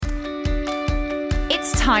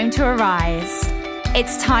It's time to arise.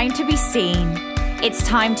 It's time to be seen. It's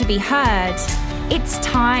time to be heard. It's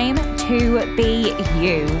time to be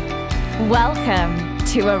you. Welcome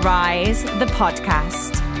to Arise, the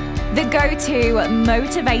podcast, the go-to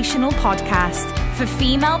motivational podcast for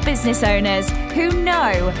female business owners who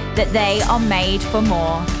know that they are made for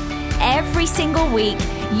more. Every single week,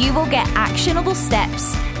 you will get actionable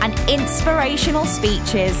steps and inspirational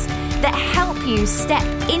speeches that help you step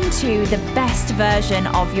into the best version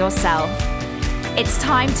of yourself. It's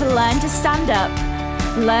time to learn to stand up,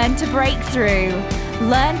 learn to break through,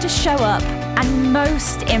 learn to show up, and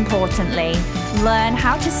most importantly, learn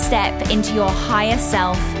how to step into your higher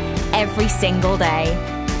self every single day.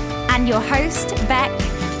 And your host, Beck,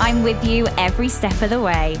 I'm with you every step of the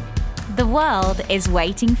way. The world is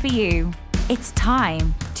waiting for you. It's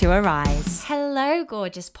time to arise. Hello,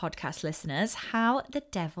 gorgeous podcast listeners. How the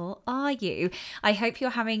devil are you? I hope you're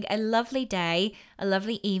having a lovely day, a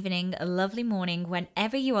lovely evening, a lovely morning,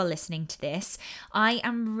 whenever you are listening to this. I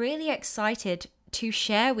am really excited to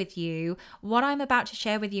share with you what I'm about to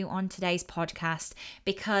share with you on today's podcast,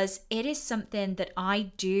 because it is something that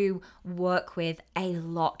I do work with a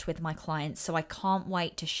lot with my clients, so I can't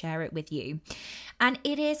wait to share it with you. And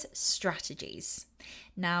it is strategies.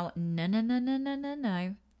 Now,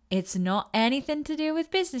 no. It's not anything to do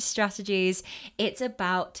with business strategies. It's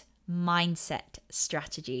about mindset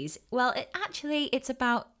strategies. Well, it's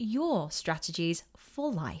about your strategies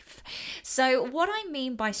for life. So what I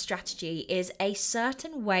mean by strategy is a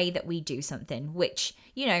certain way that we do something, which,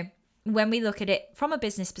 when we look at it from a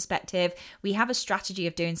business perspective, we have a strategy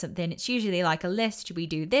of doing something. It's usually like a list. We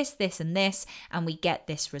do this, this, and this, and we get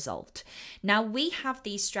this result. Now, we have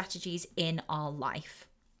these strategies in our life.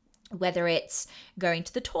 Whether it's going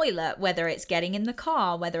to the toilet, whether it's getting in the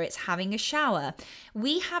car, whether it's having a shower.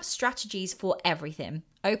 We have strategies for everything.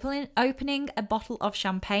 Opening a bottle of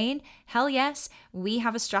champagne, hell yes, we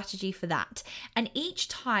have a strategy for that. And each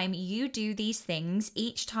time you do these things,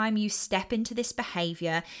 each time you step into this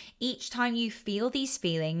behavior, each time you feel these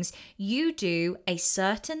feelings, you do a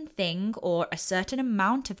certain thing or a certain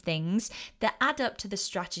amount of things that add up to the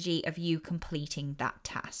strategy of you completing that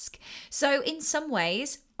task. So in some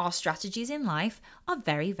ways, our strategies in life are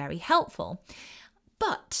very, very helpful.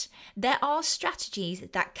 But there are strategies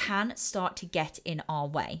that can start to get in our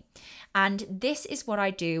way. And this is what I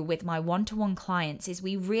do with my one-to-one clients, is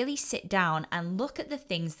we really sit down and look at the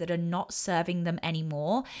things that are not serving them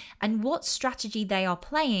anymore and what strategy they are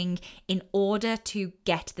playing in order to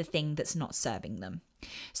get the thing that's not serving them.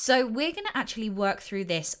 So we're going to actually work through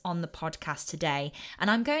this on the podcast today, and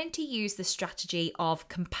I'm going to use the strategy of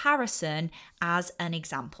comparison as an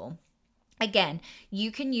example. Again,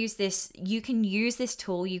 you can use this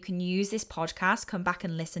tool, you can use this podcast, come back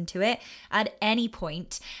and listen to it at any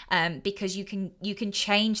point, because you can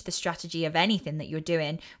change the strategy of anything that you're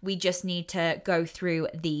doing. We just need to go through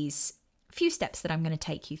these few steps that I'm going to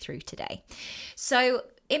take you through today. So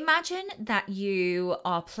imagine that you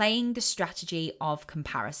are playing the strategy of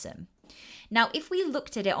comparison. Now, if we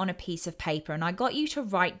looked at it on a piece of paper and I got you to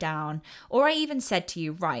write down, or I even said to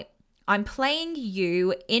you, right, I'm playing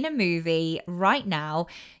you in a movie right now.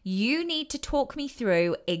 You need to talk me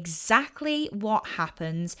through exactly what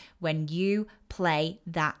happens when you play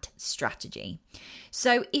that strategy.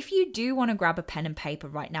 So if you do want to grab a pen and paper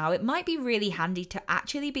right now, it might be really handy to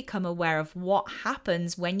actually become aware of what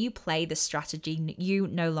happens when you play the strategy you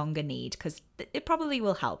no longer need, because it probably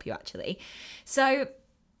will help you actually. So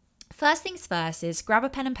first things first is grab a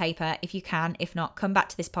pen and paper if you can. If not, come back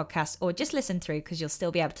to this podcast or just listen through, because you'll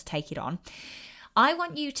still be able to take it on. I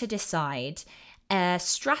want you to decide a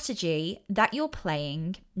strategy that you're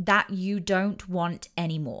playing that you don't want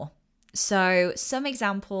anymore. So some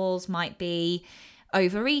examples might be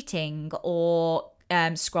overeating, or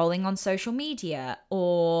scrolling on social media,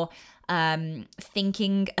 or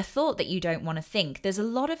thinking a thought that you don't want to think. There's a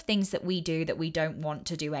lot of things that we do that we don't want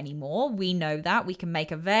to do anymore. We know that. We can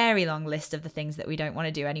make a very long list of the things that we don't want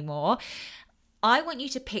to do anymore. I want you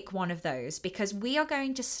to pick one of those, because we are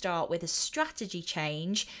going to start with a strategy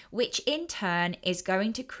change, which in turn is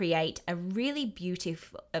going to create a really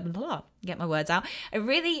beautiful, a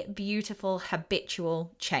really beautiful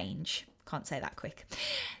habitual change. Can't say that quick.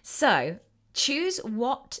 So choose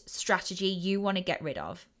what strategy you want to get rid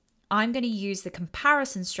of. I'm going to use the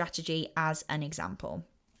comparison strategy as an example.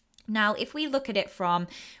 Now, if we look at it from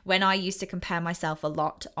when I used to compare myself a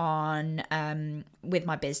lot with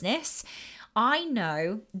my business, I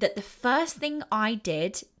know that the first thing I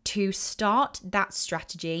did to start that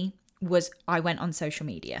strategy was I went on social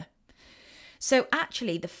media. So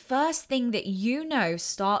actually, the first thing that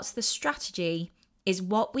starts the strategy is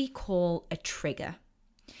what we call a trigger.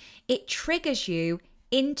 It triggers you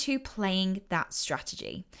into playing that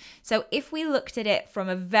strategy. So if we looked at it from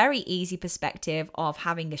a very easy perspective of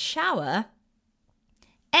having a shower,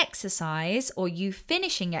 exercise or you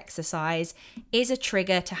finishing exercise is a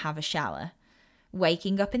trigger to have a shower.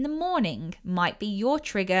 Waking up in the morning might be your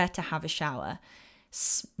trigger to have a shower.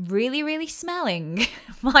 Really smelling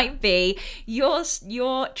might be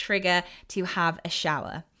your trigger to have a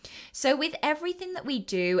shower. So with everything that we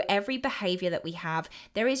do, every behavior that we have,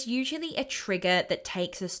 there is usually a trigger that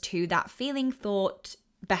takes us to that feeling, thought,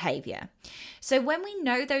 behavior. So when we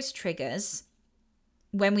know those triggers,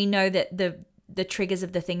 when we know that the triggers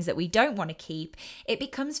of the things that we don't want to keep, it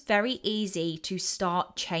becomes very easy to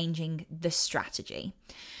start changing the strategy.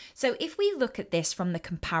 So if we look at this from the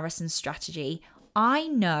comparison strategy, I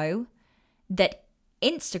know that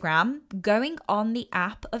Instagram, going on the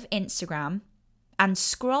app of Instagram and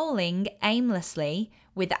scrolling aimlessly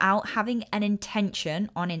without having an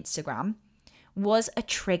intention on Instagram was a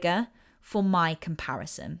trigger for my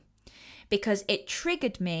comparison, because it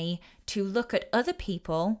triggered me to look at other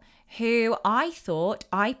people who I thought,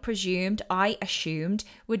 I presumed, I assumed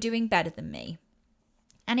were doing better than me.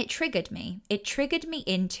 And it triggered me. It triggered me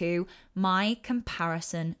into my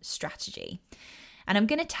comparison strategy. And I'm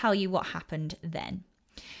going to tell you what happened then.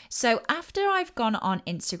 So after I've gone on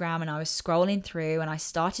Instagram and I was scrolling through and I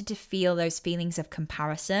started to feel those feelings of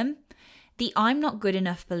comparison, the I'm not good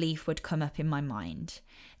enough belief would come up in my mind.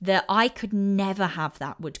 The I could never have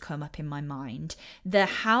that would come up in my mind. The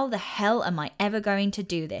how the hell am I ever going to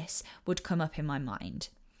do this would come up in my mind.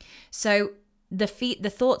 So the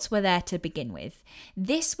thoughts were there to begin with.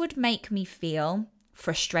 This would make me feel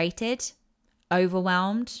frustrated,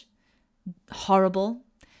 overwhelmed, horrible,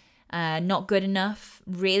 not good enough,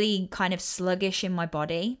 really kind of sluggish in my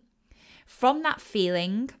body. From that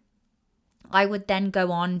feeling, I would then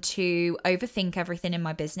go on to overthink everything in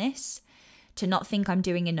my business, to not think I'm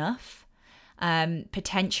doing enough.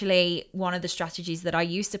 Potentially, one of the strategies that I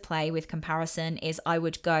used to play with comparison is I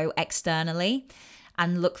would go externally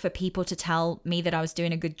and look for people to tell me that I was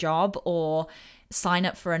doing a good job, or sign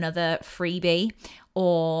up for another freebie,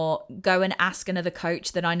 or go and ask another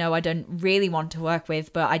coach that I know I don't really want to work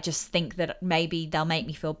with, but I just think that maybe they'll make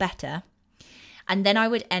me feel better. And then I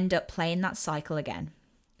would end up playing that cycle again.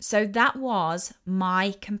 So that was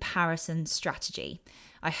my comparison strategy.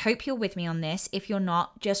 I hope you're with me on this. If you're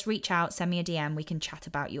not, just reach out, send me a DM, we can chat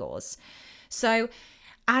about yours. So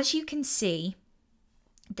as you can see,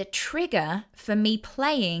 the trigger for me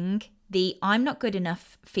playing the I'm not good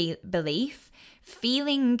enough belief,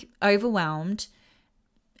 feeling overwhelmed,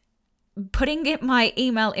 putting my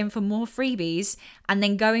email in for more freebies, and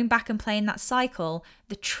then going back and playing that cycle,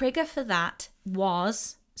 the trigger for that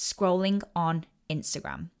was scrolling on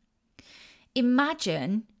Instagram.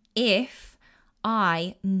 Imagine if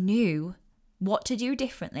I knew what to do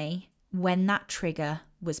differently when that trigger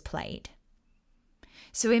was played.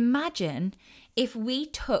 So imagine if we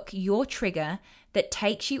took your trigger that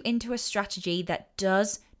takes you into a strategy that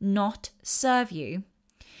does not serve you.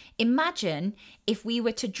 Imagine if we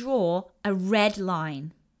were to draw a red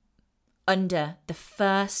line under the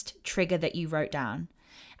first trigger that you wrote down.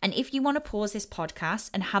 And if you want to pause this podcast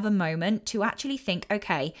and have a moment to actually think,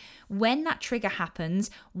 okay, when that trigger happens,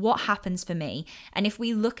 what happens for me? And if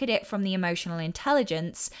we look at it from the emotional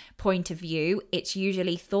intelligence point of view, it's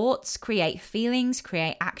usually thoughts create feelings,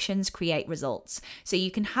 create actions, create results. So you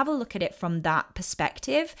can have a look at it from that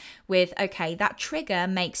perspective with, okay, that trigger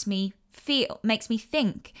makes me feel, makes me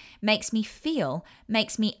think, makes me feel,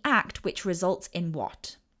 makes me act, which results in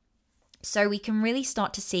what? So we can really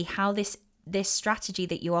start to see how this strategy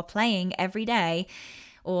that you are playing every day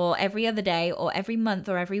or every other day or every month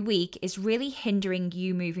or every week is really hindering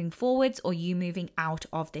you moving forwards or you moving out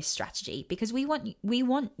of this strategy, because we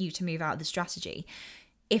want you to move out of the strategy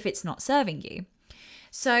if it's not serving you.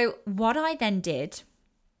 So what I then did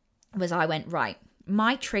was I went, right,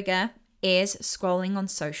 my trigger is scrolling on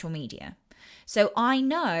social media. So I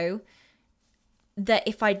know that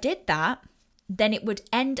if I did that, then it would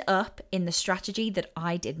end up in the strategy that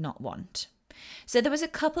I did not want. So there was a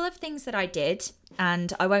couple of things that I did,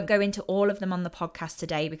 and I won't go into all of them on the podcast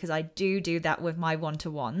today because I do that with my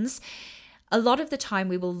one-to-ones. A lot of the time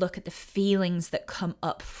we will look at the feelings that come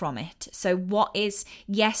up from it. So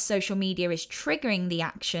yes, social media is triggering the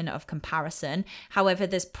action of comparison. However,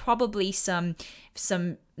 there's probably some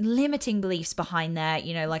limiting beliefs behind there.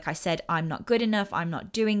 You know, like I said, I'm not good enough. I'm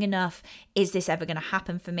not doing enough. Is this ever going to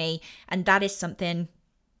happen for me? And that is something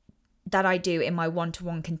that I do in my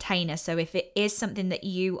one-to-one container. So if it is something that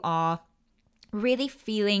you are really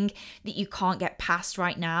feeling that you can't get past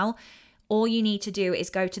right now, all you need to do is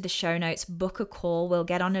go to the show notes, book a call. We'll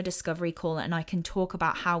get on a discovery call and I can talk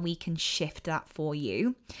about how we can shift that for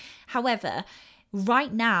you. However,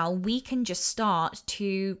 right now, we can just start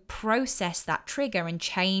to process that trigger and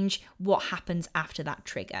change what happens after that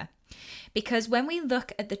trigger. Because when we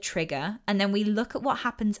look at the trigger and then we look at what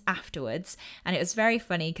happens afterwards, and it was very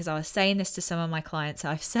funny because I was saying this to some of my clients, so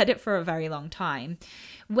I've said it for a very long time.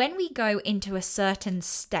 When we go into a certain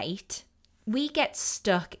state, we get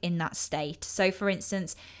stuck in that state. So for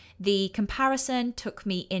instance, the comparison took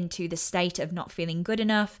me into the state of not feeling good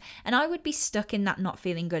enough, and I would be stuck in that not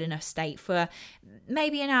feeling good enough state for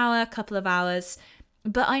maybe an hour, a couple of hours.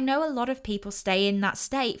 But I know a lot of people stay in that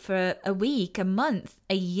state for a week, a month,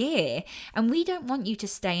 a year, and we don't want you to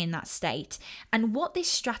stay in that state. And what this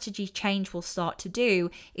strategy change will start to do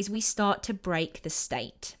is we start to break the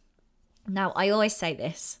state. Now, I always say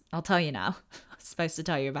this, I'll tell you now, I was supposed to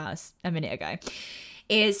tell you about this a minute ago,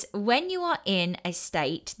 is when you are in a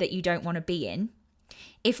state that you don't want to be in,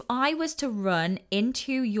 if I was to run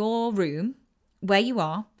into your room where you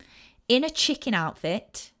are in a chicken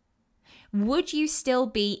outfit, would you still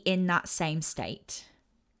be in that same state?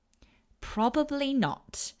 Probably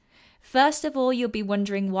not. First of all, you'll be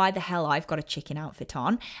wondering why the hell I've got a chicken outfit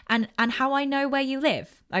on and how I know where you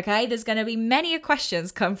live. Okay, there's going to be many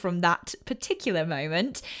questions come from that particular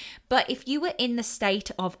moment. But if you were in the state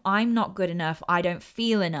of I'm not good enough, I don't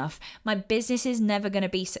feel enough, my business is never going to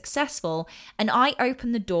be successful, and I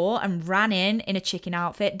opened the door and ran in a chicken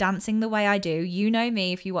outfit, dancing the way I do, you know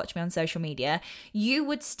me if you watch me on social media, you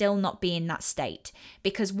would still not be in that state.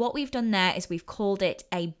 Because what we've done there is we've called it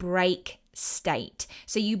a break state.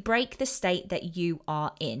 So you break the state that you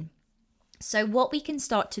are in. So what we can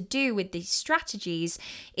start to do with these strategies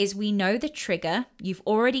is we know the trigger. You've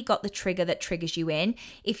already got the trigger that triggers you in.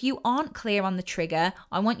 If you aren't clear on the trigger,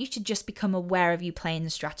 I want you to just become aware of you playing the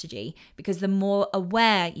strategy, because the more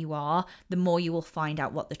aware you are, the more you will find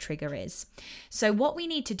out what the trigger is. So what we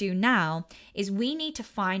need to do now is we need to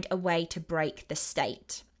find a way to break the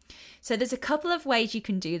state. So there's a couple of ways you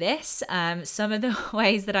can do this. Some of the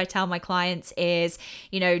ways that I tell my clients is,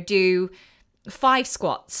 do 5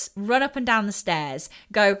 squats, run up and down the stairs,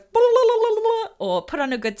 go or put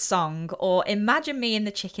on a good song, or imagine me in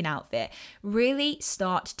the chicken outfit. Really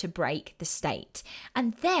start to break the state.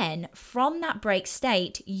 And then from that break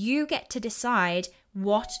state, you get to decide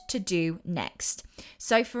what to do next.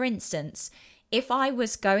 So for instance, if I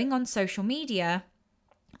was going on social media,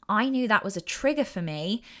 I knew that was a trigger for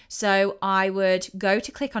me. So I would go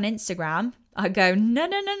to click on Instagram. I'd go, no,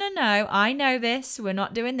 I know this. We're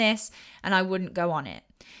not doing this. And I wouldn't go on it.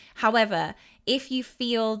 However, if you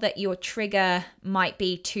feel that your trigger might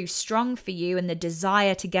be too strong for you and the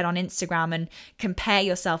desire to get on Instagram and compare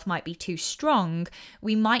yourself might be too strong,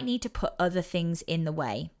 we might need to put other things in the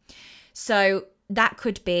way. So that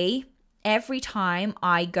could be every time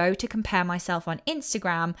I go to compare myself on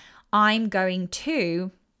Instagram, I'm going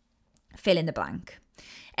to fill in the blank.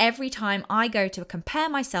 Every time I go to compare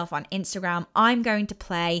myself on Instagram, I'm going to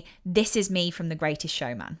play This Is Me from The Greatest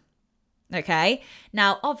Showman. Okay?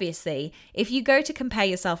 Now, obviously, if you go to compare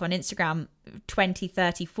yourself on Instagram 20,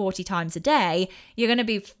 30, 40 times a day, you're going to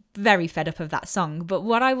be very fed up of that song. But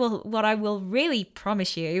what I will really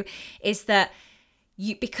promise you is that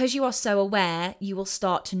because you are so aware, you will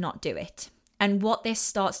start to not do it. And what this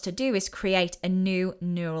starts to do is create a new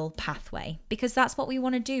neural pathway, because that's what we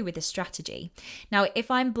want to do with this strategy. Now,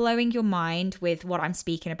 if I'm blowing your mind with what I'm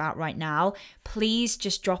speaking about right now, please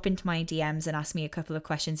just drop into my DMs and ask me a couple of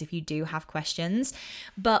questions if you do have questions.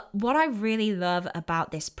 But what I really love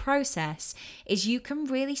about this process is you can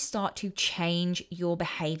really start to change your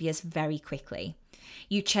behaviors very quickly.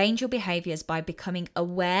 You change your behaviors by becoming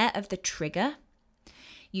aware of the trigger.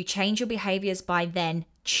 You change your behaviors by then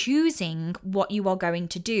choosing what you are going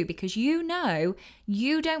to do, because you know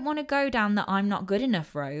you don't want to go down the I'm not good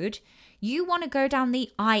enough road. You want to go down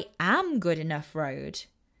the I am good enough road.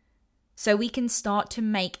 So we can start to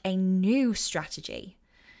make a new strategy.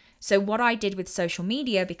 So what I did with social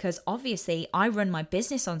media, because obviously I run my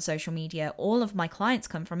business on social media, all of my clients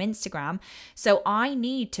come from Instagram, so I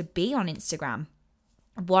need to be on Instagram.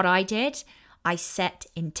 What I did, I set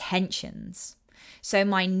intentions. So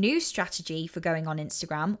my new strategy for going on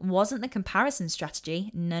Instagram wasn't the comparison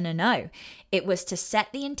strategy. No. It was to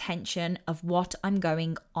set the intention of what I'm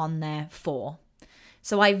going on there for.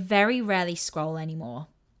 So I very rarely scroll anymore.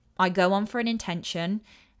 I go on for an intention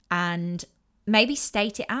and maybe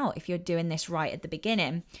state it out if you're doing this right at the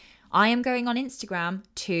beginning. I am going on Instagram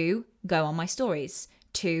to go on my stories,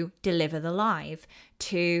 to deliver the live,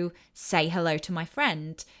 to say hello to my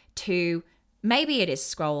friend, to Maybe it is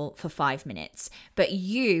scroll for 5 minutes, but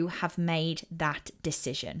you have made that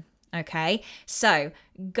decision. Okay, so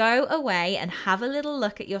go away and have a little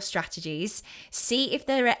look at your strategies. See if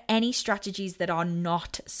there are any strategies that are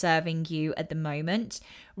not serving you at the moment.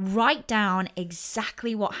 Write down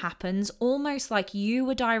exactly what happens, almost like you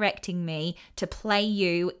were directing me to play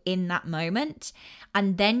you in that moment,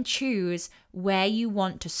 and then choose where you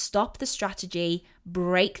want to stop the strategy,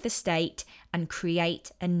 break the state, and create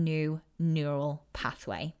a new neural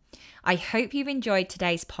pathway. I hope you've enjoyed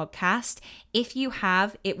today's podcast. If you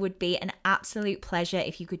have, it would be an absolute pleasure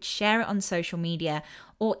if you could share it on social media,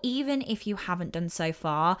 or even if you haven't done so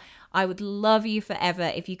far, I would love you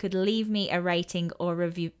forever if you could leave me a rating or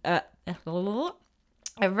review.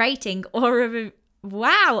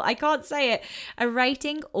 Wow, I can't say it. A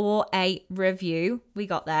rating or a review. We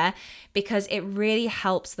got there, because it really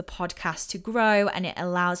helps the podcast to grow and it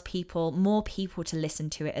allows more people to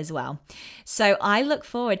listen to it as well. So I look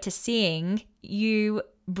forward to seeing you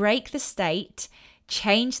break the state,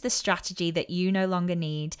 change the strategy that you no longer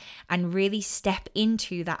need, and really step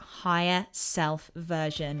into that higher self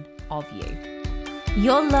version of you.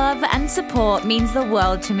 Your love and support means the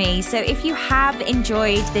world to me. So if you have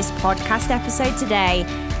enjoyed this podcast episode today,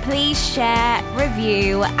 please share,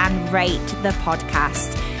 review, and rate the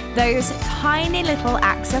podcast. Those tiny little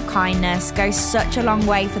acts of kindness go such a long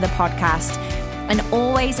way for the podcast and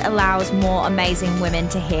always allows more amazing women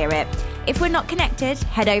to hear it. If we're not connected,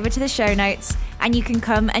 head over to the show notes and you can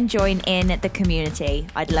come and join in the community.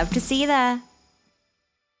 I'd love to see you there.